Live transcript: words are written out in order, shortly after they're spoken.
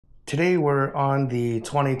Today we're on the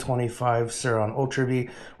 2025 Surron Ultra V.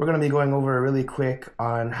 We're going to be going over really quick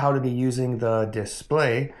on how to be using the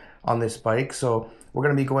display on this bike. So we're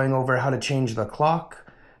going to be going over how to change the clock,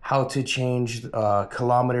 how to change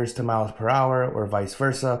kilometers to miles per hour or vice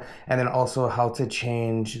versa, and then also how to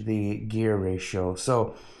change the gear ratio.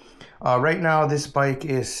 So right now this bike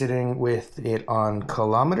is sitting with it on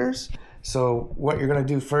kilometers. So what you're going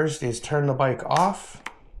to do first is turn the bike off.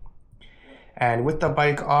 And with the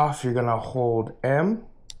bike off, you're gonna hold M,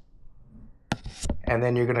 and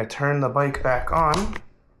then you're gonna turn the bike back on.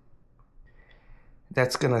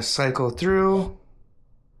 That's gonna cycle through,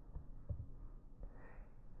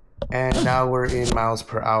 and now we're in miles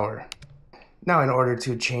per hour. Now, in order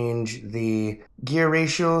to change the gear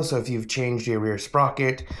ratio, so if you've changed your rear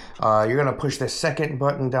sprocket, you're gonna push the second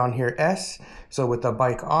button down here, S. So with the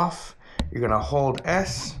bike off, you're gonna hold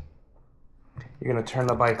S. You're gonna turn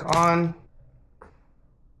the bike on.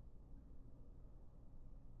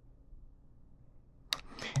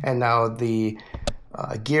 And now the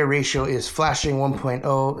gear ratio is flashing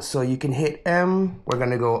 1.0, so you can hit M. We're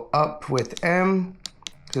gonna go up with M,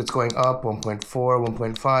 so it's going up 1.4,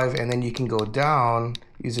 1.5, and then you can go down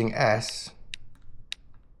using S.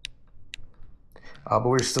 But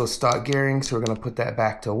we're still stock gearing, so we're gonna put that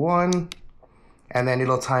back to 1, and then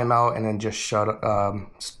it'll time out and then just shut.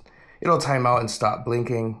 It'll time out and stop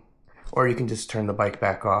blinking, or you can just turn the bike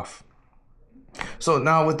back off. So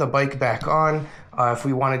now with the bike back on, if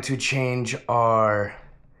we wanted to change our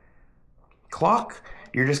clock,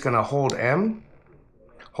 you're just gonna hold M.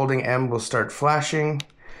 Holding M will start flashing.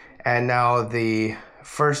 And now the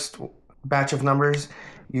first batch of numbers,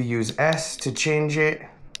 you use S to change it.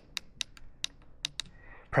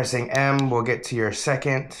 Pressing M will get to your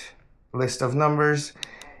second list of numbers,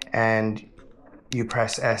 and you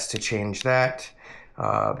press S to change that.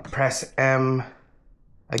 Press M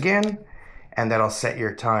again, and that'll set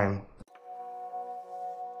your time.